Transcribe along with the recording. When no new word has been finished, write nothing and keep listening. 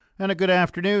And a good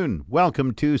afternoon.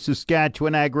 Welcome to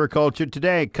Saskatchewan Agriculture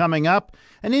Today. Coming up,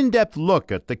 an in-depth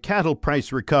look at the cattle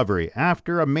price recovery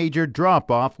after a major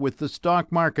drop-off with the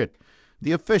stock market.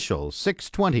 The official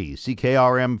 620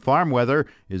 CKRM farm weather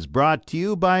is brought to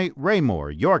you by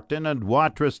Raymore, Yorkton, and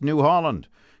Watrous, New Holland.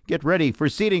 Get ready for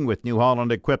seeding with New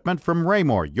Holland equipment from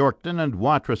Raymore, Yorkton, and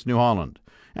Watrous, New Holland.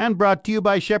 And brought to you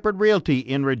by Shepherd Realty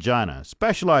in Regina,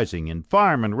 specializing in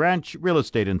farm and ranch real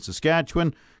estate in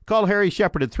Saskatchewan. Call Harry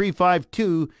Shepherd at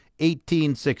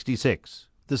 352-1866.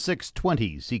 The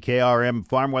 620 CKRM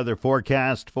farm weather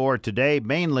forecast for today,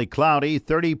 mainly cloudy,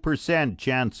 30%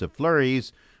 chance of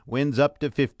flurries, winds up to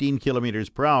 15 kilometers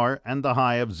per hour, and the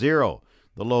high of 0.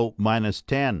 The low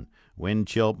 -10, wind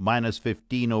chill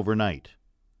 -15 overnight.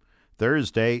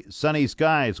 Thursday, sunny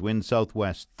skies, wind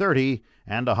southwest 30,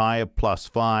 and a high of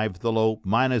 +5, the low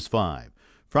 -5.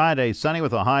 Friday, sunny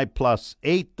with a high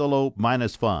 +8, the low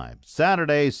 -5.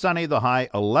 Saturday, sunny, the high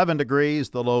 11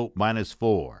 degrees, the low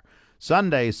 -4.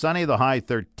 Sunday, sunny, the high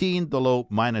 13, the low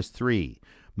 -3.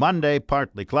 Monday,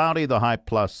 partly cloudy, the high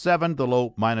 +7, the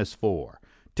low -4.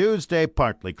 Tuesday,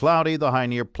 partly cloudy, the high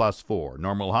near +4.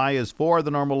 Normal high is 4,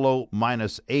 the normal low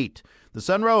 -8. The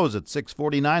sun rose at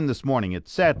 6:49 this morning. It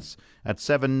sets at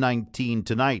 7:19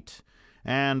 tonight.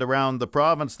 And around the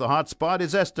province, the hot spot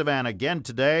is Estevan again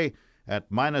today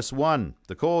at -1.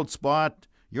 The cold spot,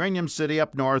 Uranium City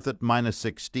up north at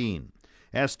 -16.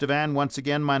 Estevan once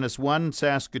again -1.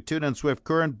 Saskatoon and Swift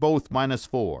Current both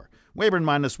 -4. Weyburn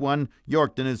 -1.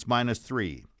 Yorkton is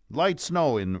 -3. Light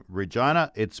snow in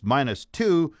Regina, it's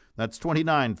 -2. That's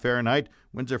 29 Fahrenheit.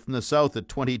 Winds are from the south at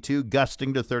 22,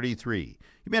 gusting to 33.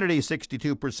 Humidity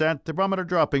 62%. Thermometer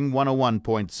dropping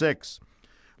 101.6.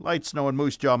 Light snow in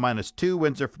Moose Jaw -2.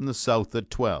 Winds are from the south at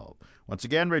 12. Once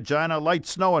again, Regina, light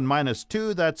snow and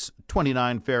 -2. That's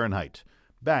 29 Fahrenheit.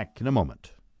 Back in a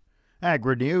moment.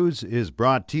 Agri-News is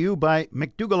brought to you by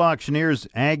McDougall Auctioneers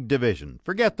Ag Division.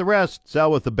 Forget the rest,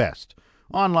 sell with the best.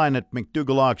 Online at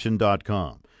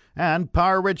mcdougallauction.com. And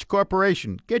Power Rich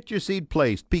Corporation. Get your seed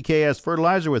placed. PKS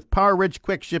fertilizer with Power Rich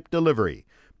Quick Ship Delivery.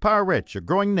 Power Rich, a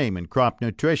growing name in crop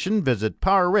nutrition. Visit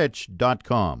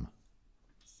powerrich.com.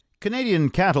 Canadian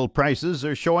cattle prices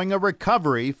are showing a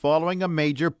recovery following a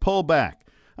major pullback.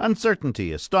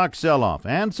 Uncertainty, a stock sell-off,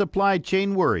 and supply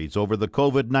chain worries over the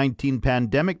COVID-19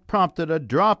 pandemic prompted a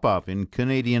drop-off in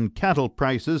Canadian cattle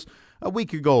prices a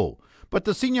week ago. But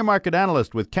the senior market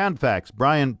analyst with Canfax,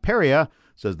 Brian Peria,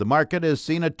 says the market has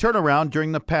seen a turnaround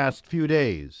during the past few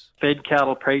days. Fed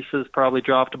cattle prices probably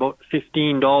dropped about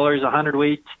 $15 a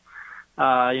hundredweight.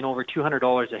 Over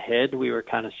 $200 a head. We were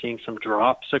kind of seeing some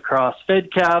drops across fed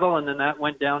cattle, and then that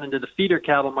went down into the feeder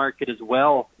cattle market as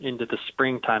well into the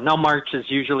springtime. Now, March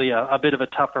is usually a bit of a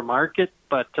tougher market,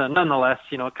 but nonetheless,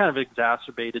 it kind of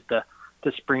exacerbated the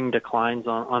spring declines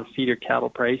on feeder cattle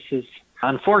prices.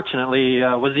 Unfortunately,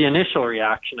 was the initial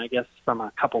reaction, I guess, from a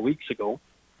couple weeks ago.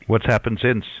 What's happened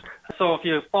since? So if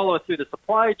you follow it through the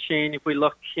supply chain, if we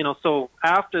look, so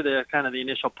after the kind of the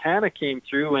initial panic came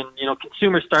through and,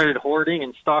 consumers started hoarding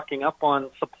and stocking up on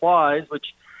supplies,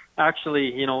 which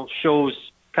actually,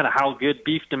 shows kind of how good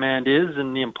beef demand is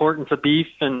and the importance of beef,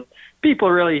 and people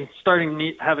are really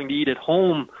having to eat at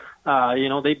home.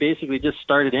 They basically just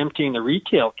started emptying the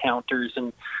retail counters.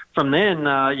 And from then,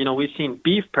 we've seen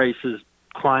beef prices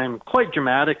climb quite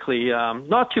dramatically.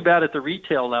 Not too bad at the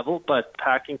retail level, but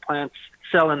packing plants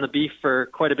selling the beef for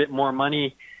quite a bit more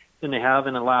money than they have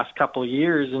in the last couple of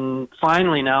years. And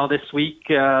finally now this week,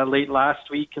 late last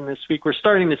week and this week, we're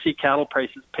starting to see cattle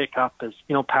prices pick up as,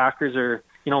 packers are,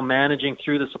 managing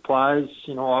through the supplies,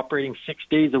 operating 6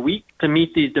 days a week to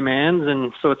meet these demands.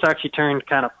 And so it's actually turned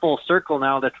kind of full circle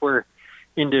now that we're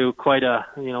into quite a,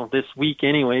 this week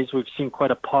anyways, we've seen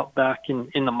quite a pop back in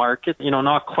the market,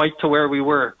 not quite to where we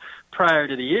were prior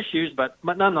to the issues, but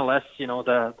nonetheless,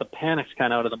 the panic's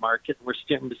kind of out of the market. We're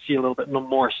starting to see a little bit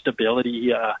more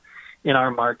stability in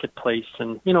our marketplace.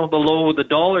 And, the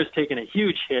dollar's taken a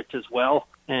huge hit as well.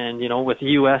 And, with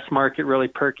the U.S. market really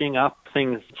perking up,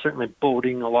 things certainly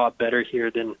boding a lot better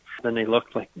here than they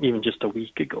looked like even just a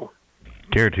week ago.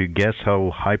 Care to guess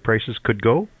how high prices could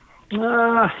go?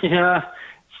 Yeah.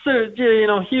 So,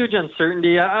 huge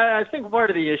uncertainty. I think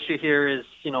part of the issue here is,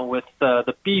 with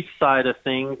the beef side of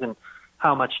things and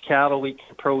how much cattle we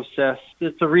can process.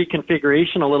 It's a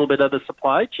reconfiguration a little bit of the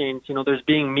supply chains. There's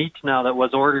being meat now that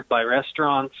was ordered by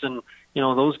restaurants, and,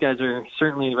 those guys are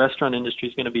certainly, the restaurant industry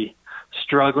is going to be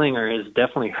struggling or is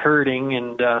definitely hurting.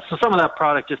 And so some of that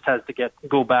product just has to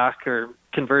go back or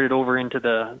converted over into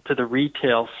the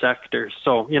retail sector.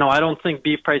 So, I don't think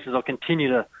beef prices will continue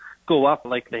to go up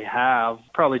like they have,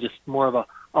 probably just more of a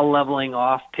leveling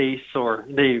off pace, or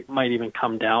they might even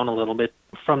come down a little bit.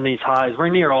 from these highs. We're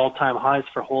near all-time highs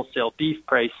for wholesale beef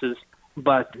prices,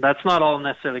 but that's not all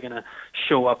necessarily going to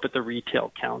show up at the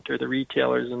retail counter. The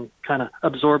retailers and kind of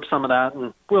absorb some of that,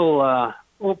 and will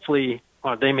hopefully,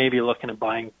 they may be looking at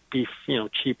buying beef,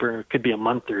 cheaper. It could be a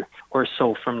month or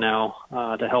so from now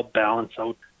to help balance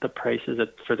out the prices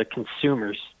for the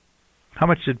consumers. How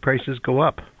much did prices go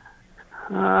up?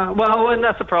 And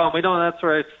that's the problem. We don't. That's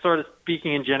where it's sort of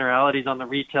speaking in generalities on the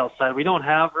retail side. We don't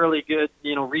have really good,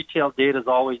 retail data is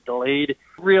always delayed.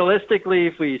 Realistically,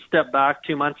 if we step back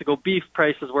 2 months ago, beef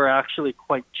prices were actually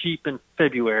quite cheap in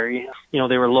February. They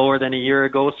were lower than a year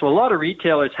ago. So a lot of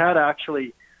retailers had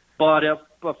actually bought up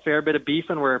a fair bit of beef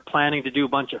and were planning to do a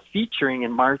bunch of featuring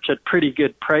in March at pretty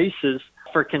good prices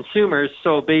for consumers.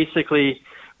 So basically,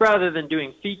 rather than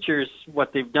doing features,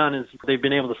 what they've done is they've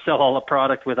been able to sell all the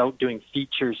product without doing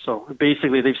features. So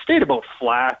basically, they've stayed about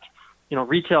flat.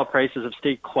 Retail prices have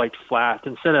stayed quite flat.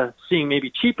 Instead of seeing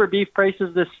maybe cheaper beef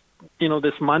prices this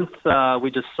month, we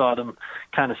just saw them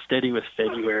kind of steady with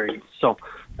February. So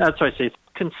that's why I say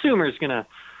consumers going to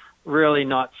really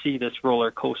not see this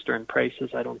roller coaster in prices,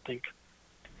 I don't think.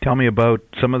 Tell me about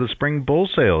some of the spring bull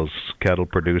sales. Cattle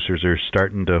producers are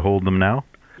starting to hold them now.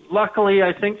 Luckily,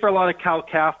 I think for a lot of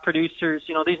cow-calf producers,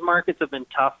 these markets have been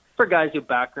tough for guys who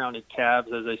backgrounded calves.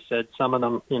 As I said, some of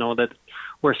them, that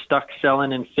were stuck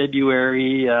selling in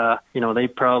February, they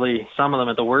probably, some of them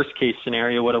at the worst case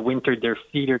scenario would have wintered their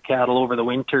feeder cattle over the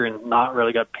winter and not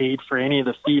really got paid for any of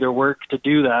the feeder work to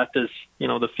do that, as,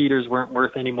 the feeders weren't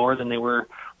worth any more than they were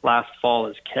last fall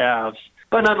as calves.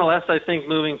 But nonetheless, I think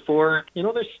moving forward,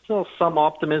 there's still some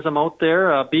optimism out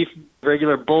there. Beef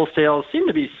regular bull sales seem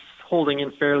to be holding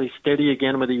in fairly steady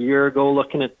again with a year ago.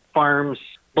 Looking at farms,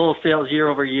 bull sales year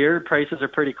over year, prices are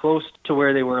pretty close to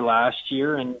where they were last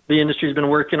year. And the industry's been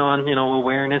working on,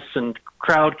 awareness and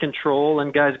crowd control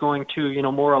and guys going to,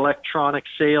 more electronic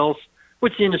sales,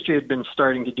 which the industry had been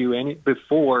starting to do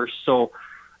before. So,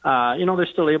 they're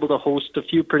still able to host a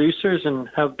few producers and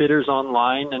have bidders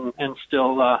online and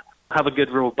still have a good,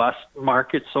 robust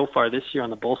market so far this year on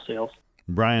the bull sales.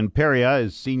 Brian Peria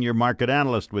is Senior Market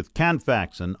Analyst with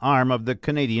Canfax, an arm of the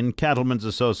Canadian Cattlemen's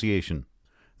Association.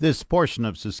 This portion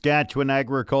of Saskatchewan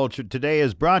Agriculture Today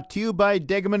is brought to you by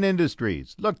Degelman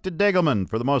Industries. Look to Degelman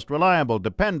for the most reliable,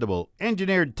 dependable,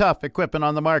 engineered tough equipment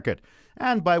on the market.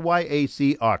 And by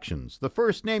YAC Auctions, the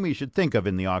first name you should think of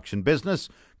in the auction business.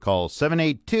 Call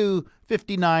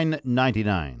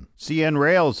 782-5999. CN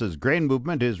Rail says grain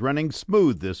movement is running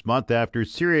smooth this month after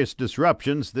serious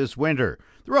disruptions this winter.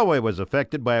 The railway was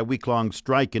affected by a week-long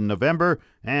strike in November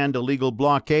and illegal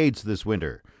blockades this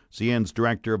winter. CN's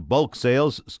Director of Bulk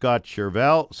Sales, Scott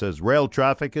Chervel, says rail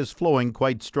traffic is flowing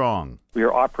quite strong. We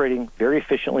are operating very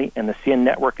efficiently and the CN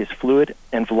network is fluid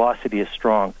and velocity is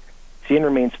strong. CN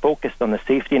remains focused on the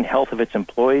safety and health of its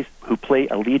employees, who play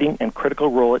a leading and critical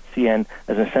role at CN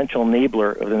as an essential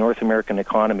enabler of the North American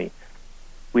economy.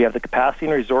 We have the capacity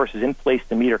and resources in place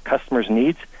to meet our customers'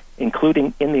 needs,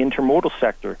 including in the intermodal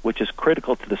sector, which is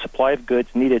critical to the supply of goods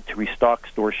needed to restock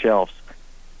store shelves.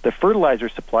 The fertilizer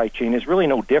supply chain is really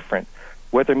no different,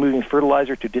 whether moving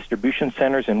fertilizer to distribution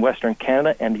centers in Western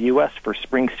Canada and the U.S. for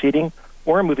spring seeding,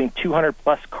 or moving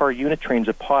 200-plus car unit trains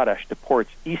of potash to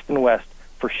ports east and west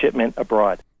for shipment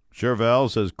abroad. Chervel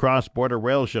says cross-border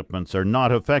rail shipments are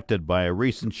not affected by a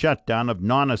recent shutdown of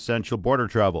non-essential border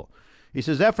travel. He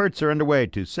says efforts are underway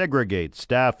to segregate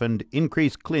staff and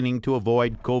increase cleaning to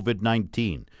avoid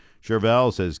COVID-19.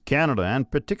 Chervel says Canada, and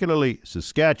particularly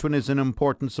Saskatchewan, is an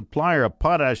important supplier of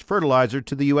potash fertilizer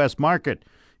to the U.S. market.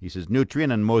 He says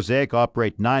Nutrien and Mosaic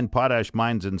operate 9 potash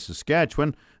mines in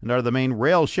Saskatchewan and are the main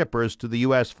rail shippers to the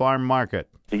U.S. farm market.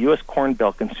 The U.S. Corn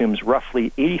Belt consumes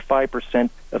roughly 85%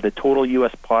 of the total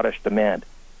U.S. potash demand.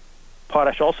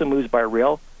 Potash also moves by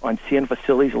rail on CN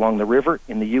facilities along the river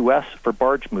in the U.S. for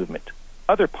barge movement.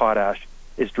 Other potash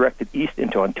is directed east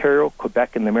into Ontario,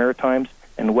 Quebec, and the Maritimes,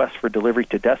 and west for delivery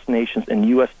to destinations in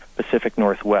U.S. Pacific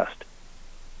Northwest.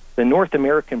 The North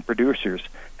American producers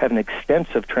have an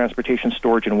extensive transportation,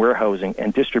 storage, and warehousing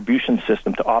and distribution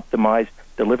system to optimize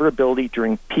deliverability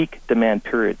during peak demand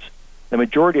periods. The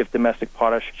majority of domestic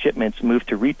potash shipments move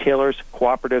to retailers,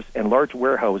 cooperatives, and large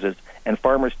warehouses, and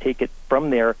farmers take it from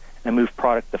there and move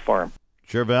product to farm.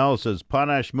 Chervel says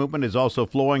potash movement is also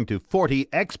flowing to 40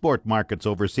 export markets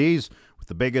overseas, with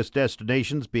the biggest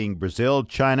destinations being Brazil,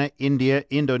 China, India,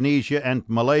 Indonesia, and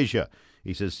Malaysia.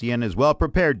 He says CN is well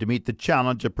prepared to meet the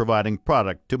challenge of providing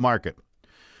product to market.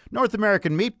 North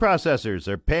American meat processors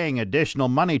are paying additional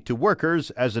money to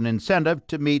workers as an incentive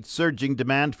to meet surging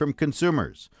demand from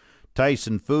consumers.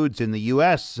 Tyson Foods in the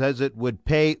U.S. says it would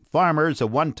pay farmers a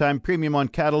one-time premium on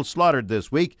cattle slaughtered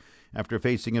this week after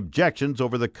facing objections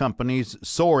over the company's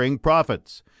soaring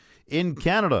profits. In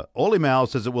Canada, Olimal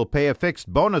says it will pay a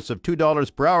fixed bonus of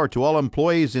 $2 per hour to all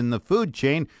employees in the food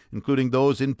chain, including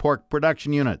those in pork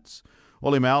production units.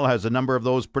 Olimal has a number of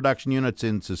those production units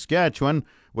in Saskatchewan,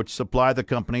 which supply the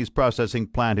company's processing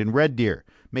plant in Red Deer.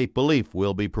 Maple Leaf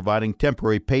will be providing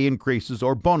temporary pay increases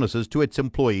or bonuses to its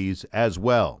employees as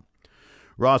well.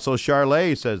 Rosso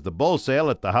Charlet says the bull sale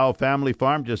at the Howe family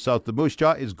farm just south of Moose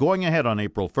Jaw is going ahead on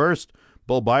April 1st.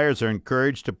 Bull buyers are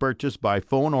encouraged to purchase by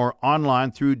phone or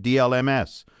online through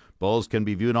DLMS. Bulls can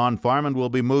be viewed on farm and will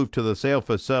be moved to the sale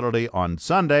facility on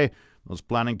Sunday. Those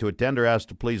planning to attend are asked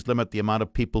to please limit the amount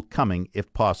of people coming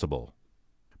if possible.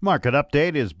 Market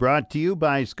Update is brought to you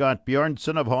by Scott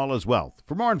Bjornson of Hall's Wealth.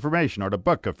 For more information or to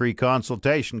book a free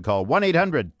consultation, call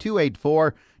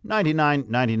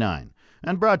 1-800-284-9999.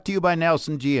 And brought to you by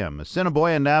Nelson GM,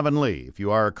 Assiniboia and Avonlea. If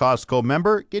you are a Costco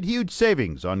member, get huge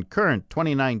savings on current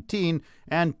 2019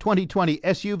 and 2020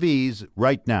 SUVs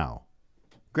right now.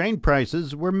 Grain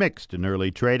prices were mixed in early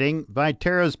trading.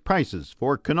 Viterra's prices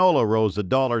for canola rose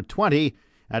 $1.20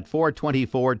 at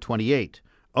 $4.2428.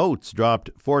 Oats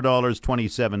dropped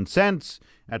 $4.27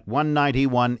 at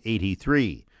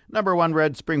 $191.83. Number 1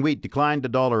 red spring wheat declined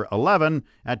 $1.11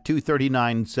 at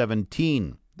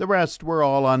 $239.17. The rest were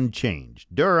all unchanged.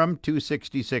 Durum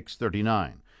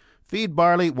 $266.39. Feed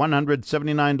barley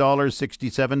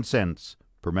 $179.67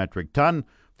 per metric ton.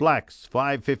 Flax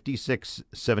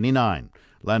 $556.79.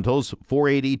 Lentils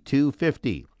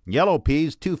 $482.50. Yellow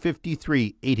peas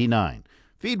 $253.89.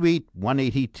 Feed wheat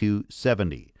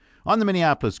 $182.70. On the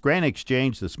Minneapolis Grain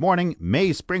Exchange this morning,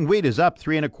 May spring wheat is up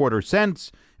 3 1/4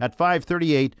 cents at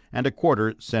 $5.38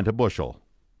 1/4 cents a bushel.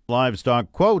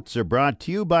 Livestock quotes are brought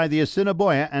to you by the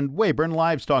Assiniboia and Weyburn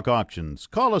Livestock Auctions.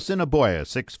 Call Assiniboia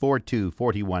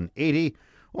 642-4180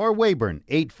 or Weyburn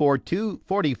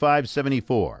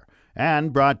 842-4574.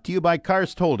 And brought to you by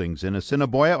Karst Holdings in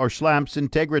Assiniboia or Schlamps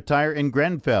Integra Tire in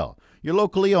Grenfell, your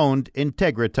locally owned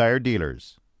Integra Tire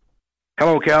dealers.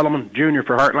 Hello, Cattleman. Junior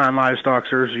for Heartland Livestock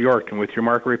Services of York, and with your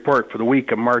market report for the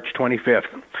week of March 25th.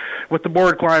 With the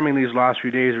board climbing these last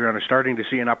few days, we're starting to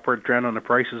see an upward trend on the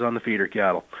prices on the feeder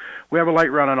cattle. We have a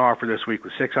light run on offer this week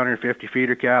with 650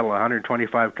 feeder cattle,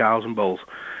 125 cows and bulls.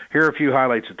 Here are a few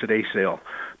highlights of today's sale.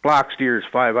 Black steers,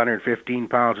 515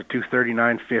 pounds at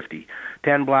 $239.50.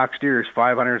 10 black steers,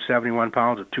 571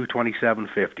 pounds at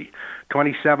 $227.50.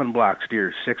 27 black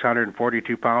steers,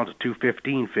 642 pounds at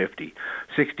 $215.50.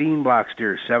 16 black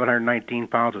steers, 719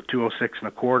 pounds at $206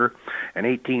 1/4, and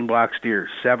 18 black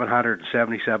steers,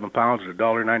 777 pounds at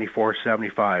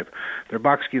 $1.94.75. Their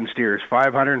buckskin steers,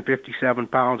 557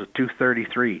 pounds at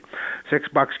 $233. 6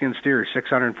 buckskin steers,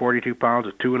 642 pounds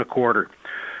at $2 1/4.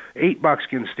 8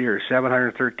 buckskin steers,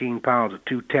 713 pounds at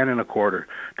 $210 1/4.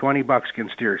 20 buckskin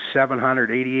steers,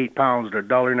 788 pounds at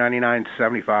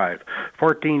 $1.99.75.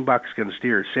 14 buckskin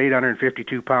steers,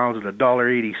 852 pounds at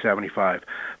 $1.80.75.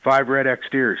 5 red X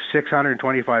steers,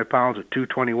 625 pounds at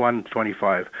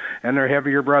 $221.25. And their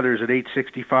heavier brothers at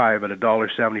 865 at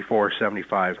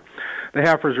 $1.74.75. The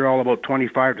heifers are all about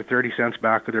 25 to 30 cents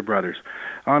back of their brothers.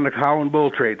 On the cow and bull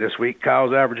trade this week,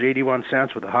 cows average 81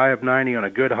 cents with a high of 90 on a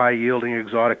good high-yielding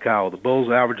exotic cow. The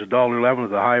bulls average $1.11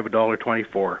 with a high of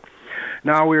 $1.24.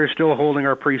 Now we are still holding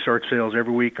our pre-sort sales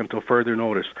every week until further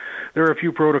notice. There are a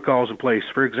few protocols in place.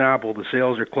 For example, the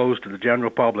sales are closed to the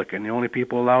general public, and the only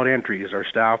people allowed entry is our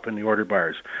staff and the order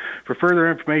buyers. For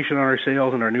further information on our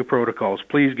sales and our new protocols,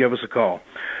 please give us a call.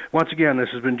 Once again,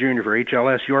 this has been Junior for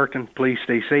HLS Yorkton. Please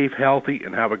stay safe, healthy,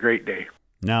 and have a great day.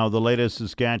 Now the latest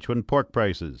Saskatchewan pork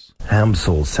prices. Ham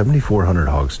sold 7,400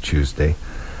 hogs Tuesday,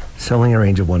 selling a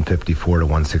range of 154 to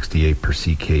 168 per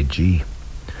CKG.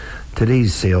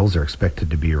 Today's sales are expected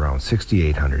to be around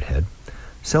 6,800 head,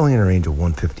 selling in a range of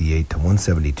 158 to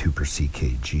 172 per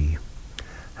CKG.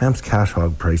 Ham's cash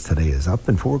hog price today is up,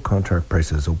 and forward contract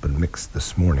prices opened mixed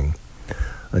this morning.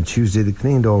 On Tuesday, the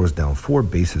Canadian dollar was down 4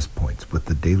 basis points, with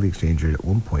the daily exchange rate at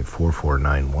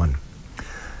 1.4491.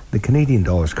 The Canadian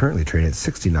dollar is currently trading at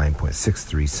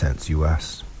 69.63 cents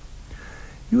U.S.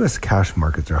 U.S. cash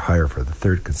markets are higher for the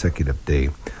third consecutive day,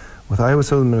 with Iowa,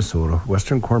 Southern Minnesota,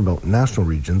 Western Corn Belt, and National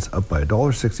regions up by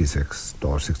 $1.66,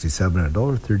 $1.67, and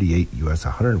 $1.38 U.S.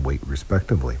 a hundredweight,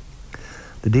 respectively.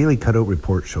 The daily cutout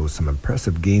report shows some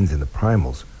impressive gains in the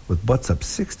primals, with butts up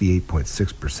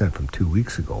 68.6% from 2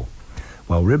 weeks ago,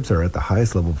 while ribs are at the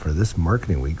highest level for this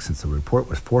marketing week since the report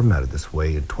was formatted this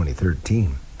way in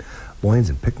 2013. Loins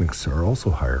and picnics are also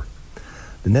higher.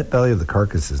 The net value of the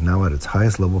carcass is now at its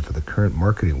highest level for the current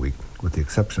marketing week, with the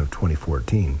exception of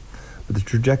 2014, but the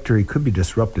trajectory could be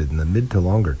disrupted in the mid to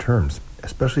longer terms,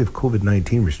 especially if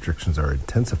COVID-19 restrictions are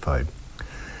intensified.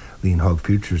 Lean hog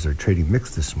futures are trading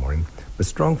mixed this morning, but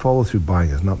strong follow-through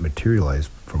buying has not materialized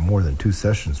for more than 2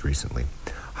 sessions recently,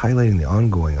 highlighting the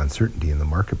ongoing uncertainty in the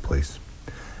marketplace.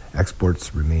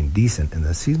 Exports remain decent, and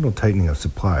the seasonal tightening of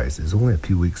supplies is only a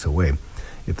few weeks away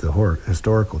if the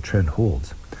historical trend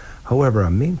holds. However,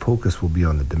 our main focus will be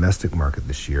on the domestic market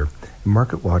this year, and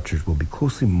market watchers will be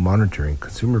closely monitoring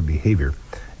consumer behavior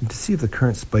and to see if the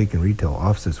current spike in retail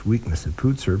offsets weakness in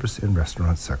food service and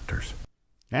restaurant sectors.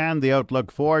 And the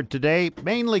outlook for today,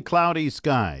 mainly cloudy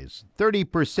skies,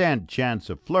 30% chance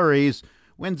of flurries,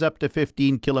 winds up to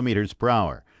 15 kilometers per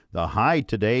hour. The high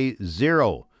today,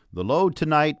 0. The low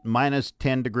tonight, minus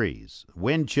 10 degrees.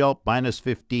 Wind chill, minus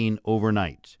 15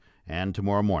 overnight. And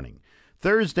tomorrow morning.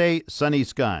 Thursday, sunny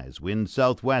skies. Wind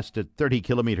southwest at 30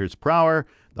 kilometers per hour.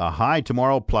 The high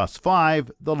tomorrow, plus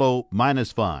 5. The low,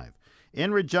 minus 5.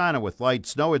 In Regina with light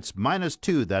snow, it's minus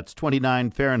 2. That's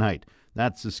 29 Fahrenheit.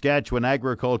 That's Saskatchewan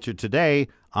Agriculture Today.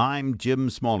 I'm Jim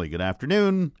Smalley. Good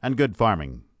afternoon and good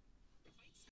farming.